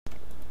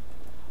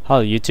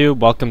Hello YouTube,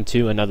 welcome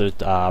to another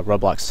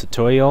Roblox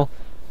tutorial.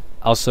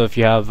 Also, if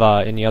you have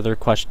any other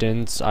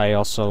questions, I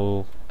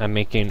also am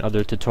making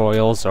other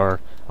tutorials,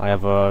 or I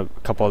have a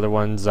couple other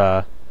ones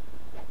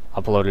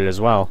uploaded as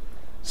well.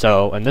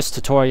 So in this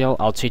tutorial,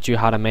 I'll teach you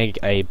how to make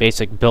a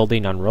basic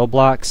building on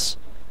Roblox.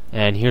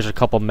 And here's a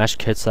couple mesh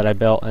kits that I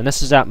built, and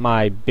this is at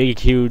my big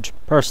huge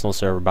personal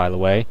server, by the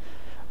way,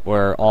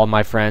 where all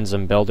my friends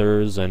and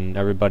builders and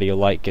everybody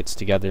alike gets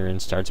together and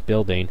starts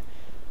building.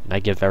 And I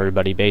give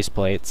everybody base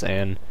plates,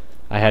 and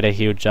I had a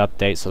huge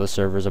update, so the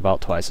server's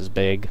about twice as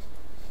big.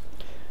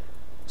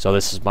 So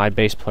this is my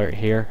base plate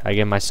here. I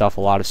give myself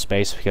a lot of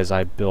space because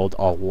I build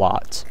a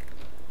lot.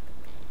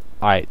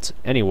 Alright,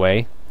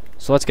 anyway,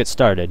 so let's get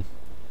started.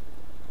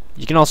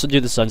 You can also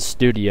do this on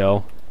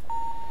Studio,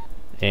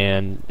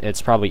 and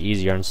it's probably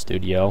easier on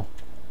Studio.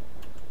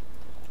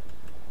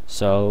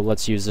 So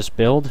let's use this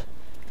build.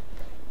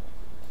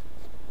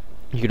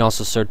 You can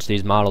also search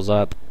these models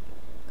up.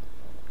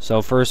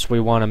 So first we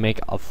want to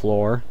make a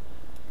floor.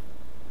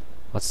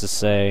 Let's just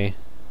say,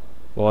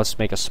 well, let's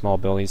make a small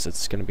building so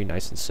it's going to be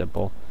nice and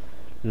simple.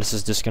 And this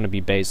is just going to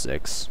be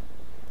basics.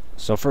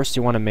 So first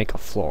you want to make a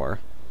floor.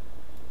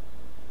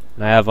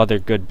 And I have other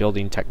good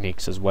building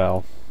techniques as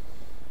well.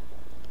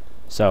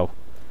 So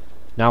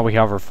now we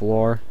have our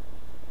floor.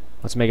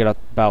 Let's make it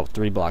about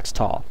 3 blocks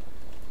tall.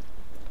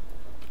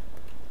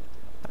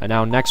 And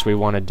now next we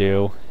want to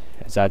do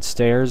is add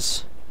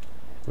stairs.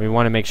 We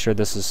want to make sure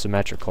this is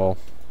symmetrical.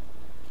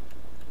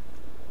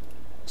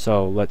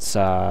 So let's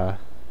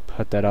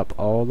put that up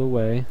all the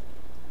way,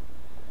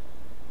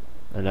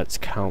 and let's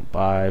count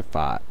by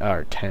 5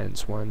 or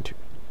tens. 1, 2,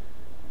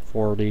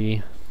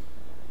 40,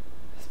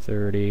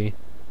 30,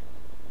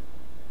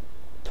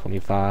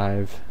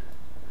 25,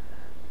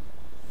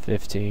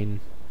 15.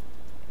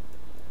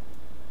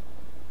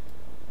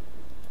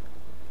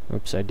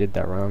 Oops, I did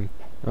that wrong.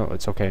 Oh,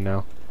 it's okay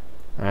now.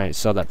 Alright,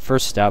 so that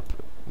first step,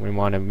 we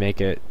want to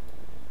make it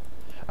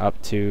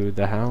up to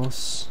the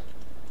house.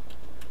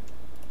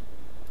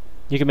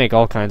 You can make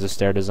all kinds of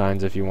stair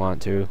designs if you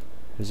want to.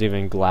 There's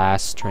even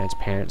glass,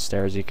 transparent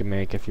stairs you can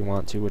make if you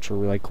want to, which are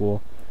really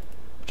cool,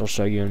 which I'll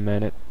show you in a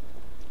minute.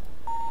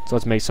 So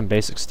let's make some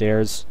basic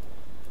stairs.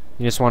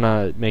 You just want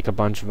to make a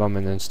bunch of them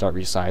and then start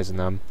resizing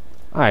them.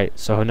 Alright,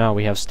 so now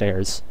we have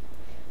stairs.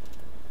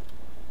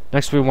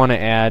 Next we want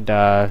to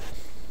add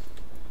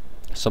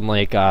some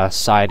like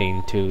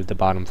siding to the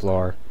bottom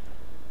floor.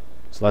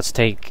 So let's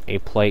take a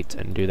plate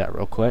and do that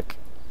real quick.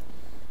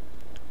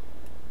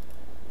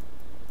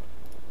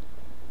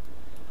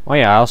 Oh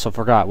yeah, I also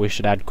forgot we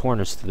should add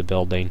corners to the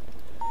building.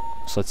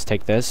 So let's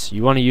take this.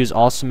 You want to use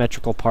all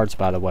symmetrical parts,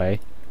 by the way.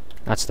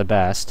 That's the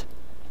best.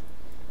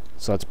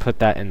 So let's put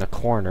that in the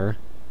corner.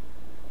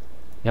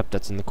 Yep,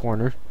 that's in the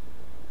corner.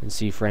 And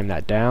see, frame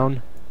that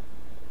down.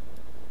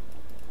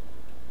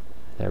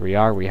 There we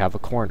are, we have a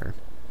corner.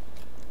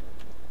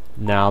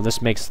 Now this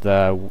makes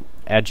the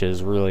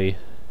edges really,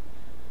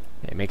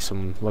 it makes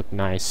them look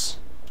nice.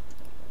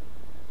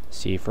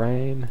 See,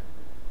 frame.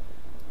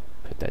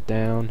 Put that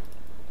down.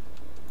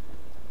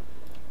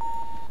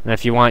 And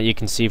if you want, you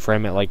can see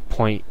frame it like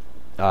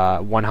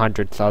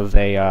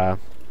 0.100th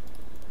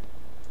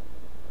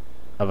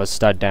of a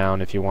stud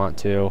down if you want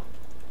to,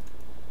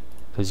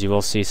 because you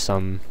will see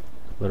some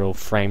little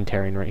frame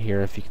tearing right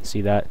here if you can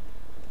see that.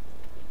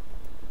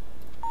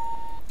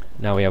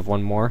 Now we have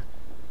one more.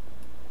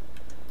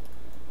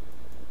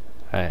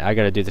 Alright, I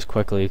gotta do this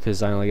quickly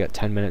because I only got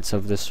 10 minutes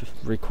of this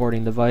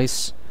recording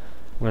device.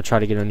 I'm gonna try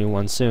to get a new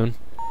one soon.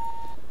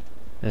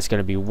 And it's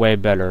gonna be way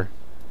better.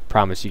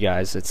 Promise you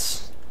guys,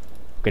 it's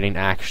getting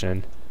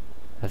action.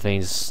 The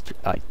thing's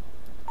like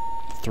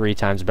 3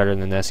 times better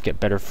than this. Get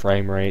better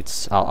frame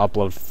rates. I'll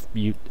upload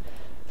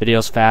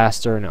videos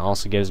faster, and it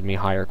also gives me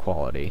higher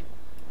quality.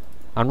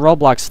 On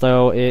Roblox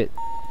though,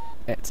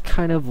 it's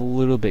kind of a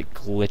little bit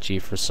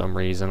glitchy for some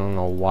reason. I don't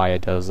know why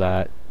it does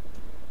that,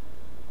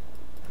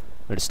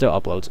 but it still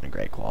uploads in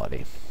great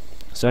quality.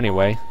 So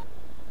anyway,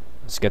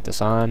 let's get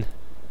this on.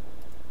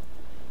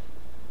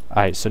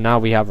 Alright, so now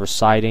we have our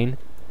siding.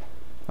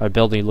 Our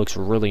building looks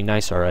really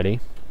nice already.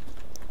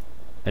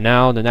 And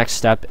now the next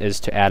step is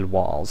to add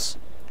walls.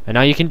 And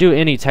now you can do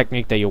any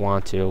technique that you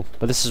want to,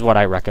 but this is what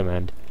I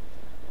recommend.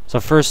 So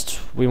first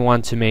we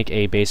want to make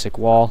a basic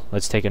wall.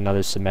 Let's take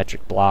another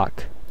symmetric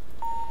block.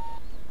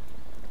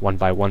 1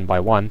 by 1 by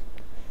 1.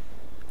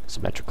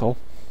 Symmetrical.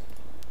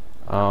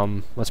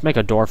 Let's make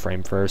a door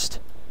frame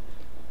first.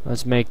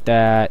 Let's make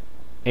that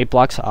 8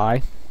 blocks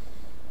high.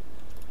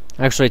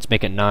 Actually, let's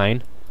make it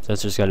 9,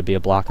 since there's got to be a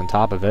block on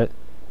top of it.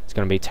 It's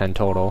going to be 10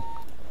 total.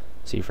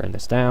 So you frame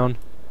this down.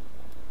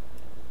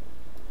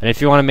 And if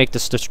you want to make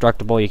this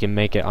destructible, you can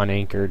make it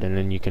unanchored, and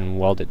then you can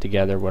weld it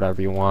together, whatever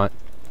you want.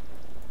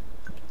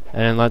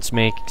 And then let's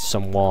make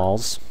some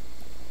walls.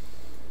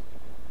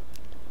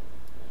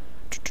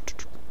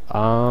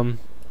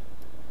 Let's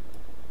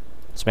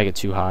make it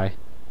 2 high.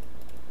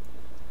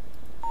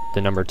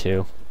 The number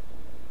 2.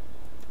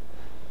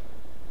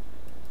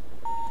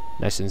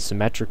 Nice and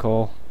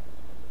symmetrical.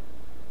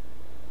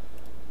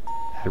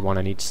 Add one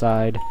on each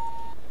side.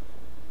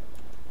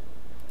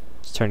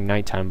 It's turning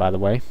nighttime, by the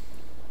way.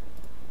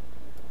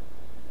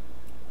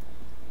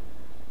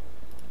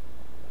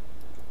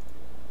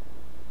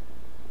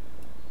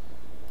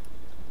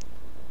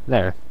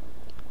 There.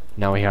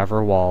 Now we have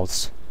our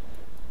walls.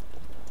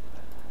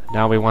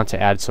 Now we want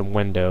to add some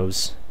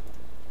windows.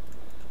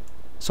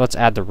 So let's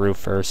add the roof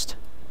first,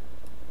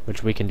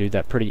 which we can do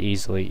that pretty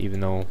easily, even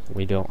though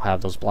we don't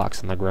have those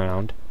blocks on the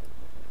ground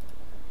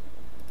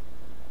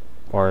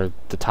or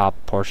the top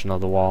portion of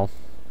the wall.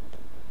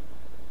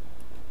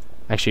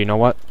 Actually, you know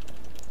what?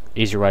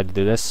 Easier way to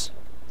do this.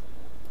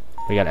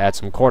 We gotta add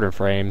some quarter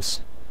frames.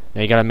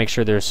 Now you gotta make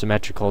sure they're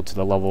symmetrical to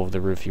the level of the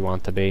roof you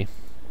want to be.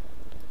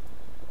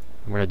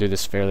 I'm gonna do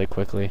this fairly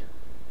quickly.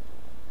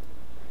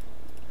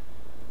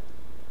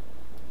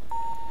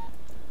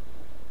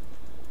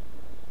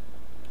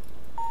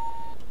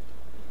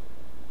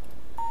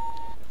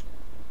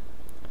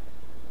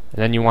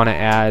 And then you want to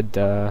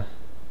add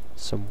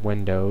some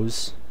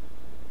windows.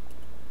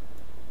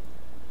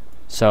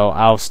 So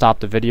I'll stop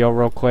the video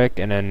real quick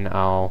and then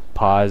I'll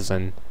pause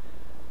and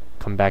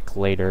come back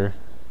later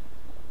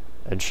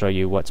and show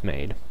you what's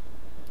made.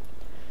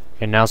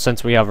 And now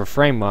since we have a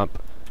frame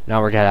up,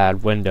 now we're going to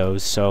add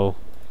windows. So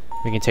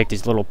we can take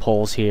these little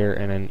poles here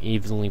and then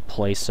evenly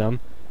place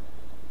them.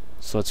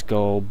 So let's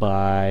go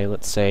by,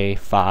 let's say,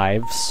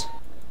 5s.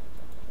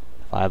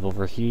 5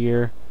 over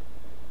here.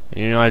 And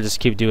you know, I just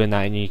keep doing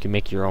that, and you can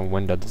make your own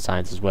window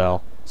designs as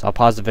well. So I'll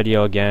pause the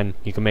video again.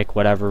 You can make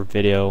whatever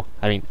window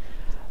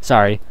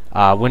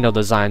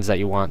designs that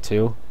you want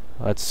to.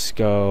 Let's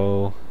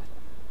go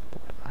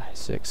 5,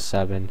 6,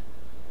 7,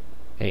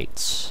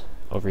 8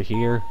 over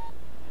here.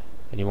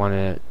 And you want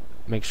to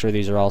make sure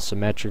these are all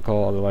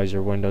symmetrical, otherwise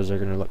your windows are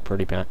going to look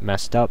pretty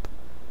messed up.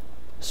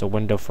 So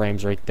window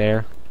frames right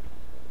there.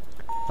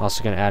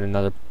 Also going to add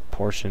another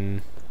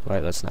portion.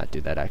 Wait, let's not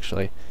do that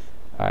actually.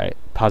 Alright,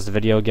 pause the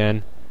video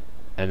again.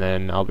 And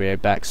then I'll be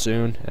right back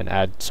soon and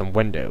add some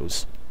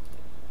windows.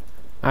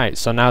 Alright,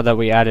 so now that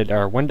we added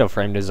our window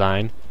frame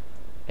design,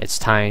 it's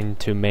time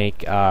to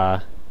make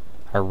our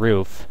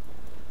roof.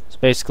 So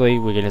basically,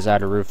 we can just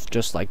add a roof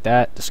just like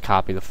that. Just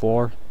copy the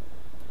floor.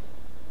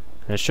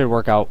 And it should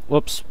work out.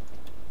 Whoops.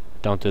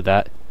 Don't do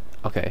that.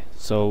 Okay,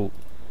 so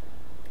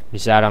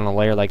just add on a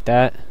layer like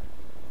that.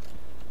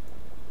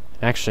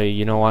 Actually,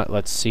 you know what?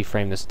 Let's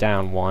C-frame this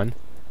down one,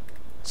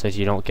 so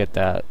you don't get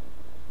that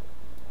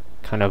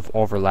kind of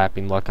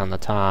overlapping look on the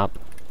top.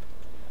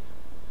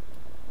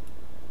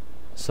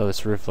 So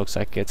this roof looks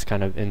like it's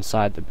kind of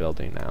inside the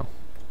building now.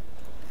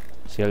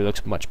 See, it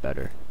looks much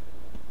better.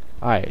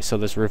 Alright, so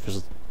this roof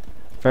is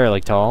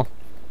fairly tall.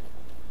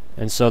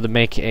 And so to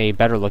make a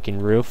better looking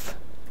roof,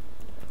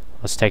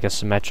 let's take a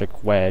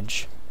symmetric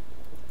wedge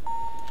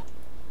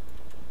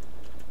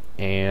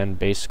and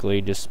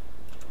basically just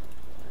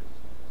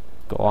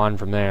go on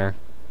from there.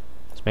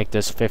 Let's make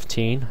this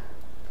 15.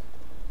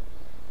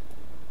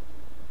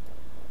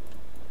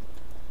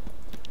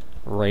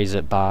 Raise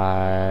it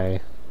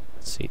by,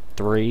 let's see,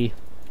 3.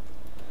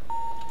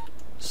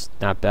 It's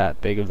not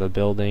that big of a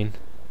building.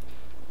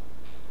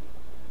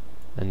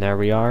 And there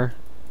we are.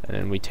 And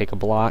then we take a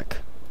block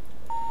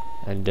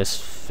and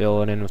just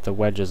fill it in with the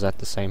wedges at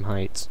the same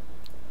heights.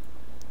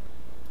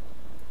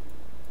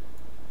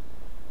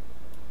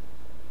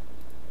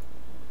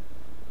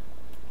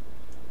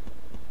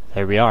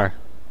 There we are.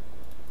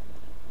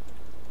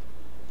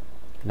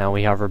 Now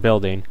we have our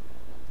building.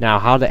 Now,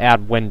 how to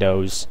add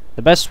windows.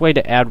 The best way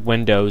to add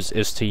windows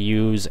is to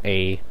use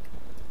a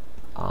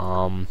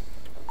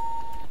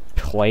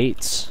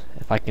plate.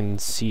 If I can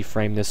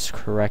C-frame this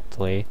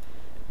correctly,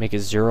 make it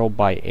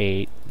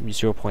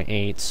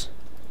 0.8.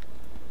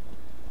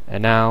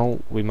 And now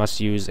we must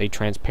use a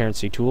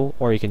transparency tool,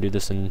 or you can do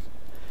this in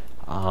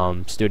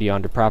Studio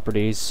under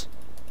Properties.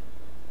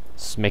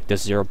 Let's make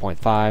this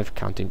 0.5,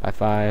 counting by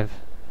 5.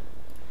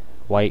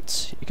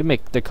 White. You can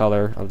make the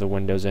color of the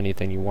windows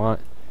anything you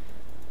want.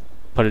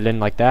 Put it in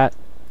like that.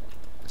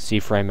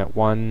 C-frame at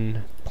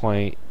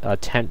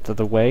 1/10 of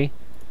the way,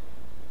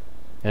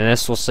 and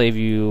this will save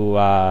you.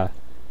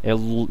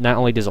 Not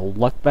only does it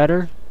look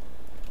better,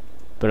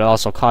 but it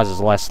also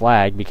causes less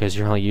lag because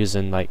you're only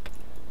using like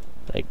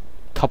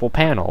couple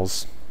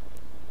panels,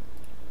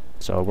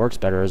 so it works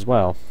better as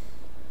well.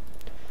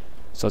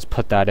 So let's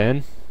put that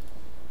in.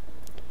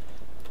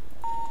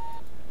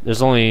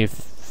 There's only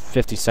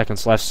 50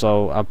 seconds left,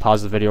 so I'll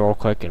pause the video real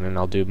quick and then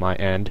I'll do my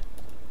end.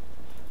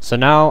 So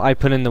now I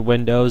put in the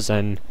windows,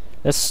 and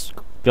this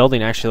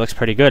building actually looks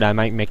pretty good. I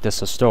might make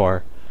this a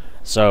store.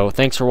 So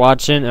thanks for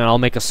watching, and I'll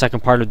make a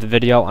second part of the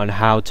video on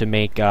how to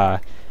make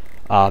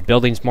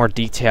buildings more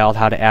detailed,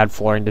 how to add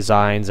flooring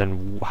designs,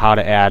 and how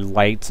to add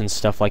lights and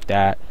stuff like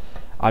that.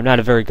 I'm not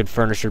a very good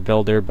furniture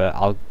builder, but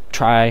I'll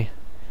try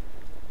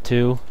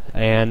to.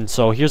 And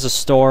so here's a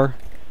store.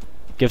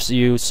 Gives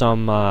you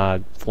some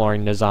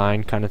flooring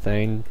design kind of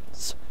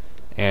things,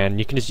 and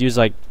you can just use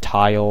like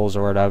tiles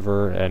or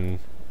whatever, and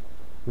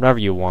whatever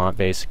you want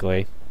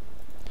basically.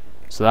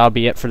 So that'll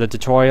be it for the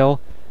tutorial.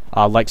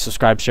 Like,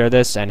 subscribe, share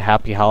this, and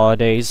happy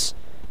holidays,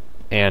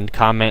 and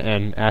comment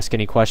and ask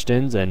any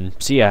questions, and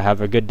see ya.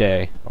 Have a good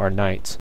day or night.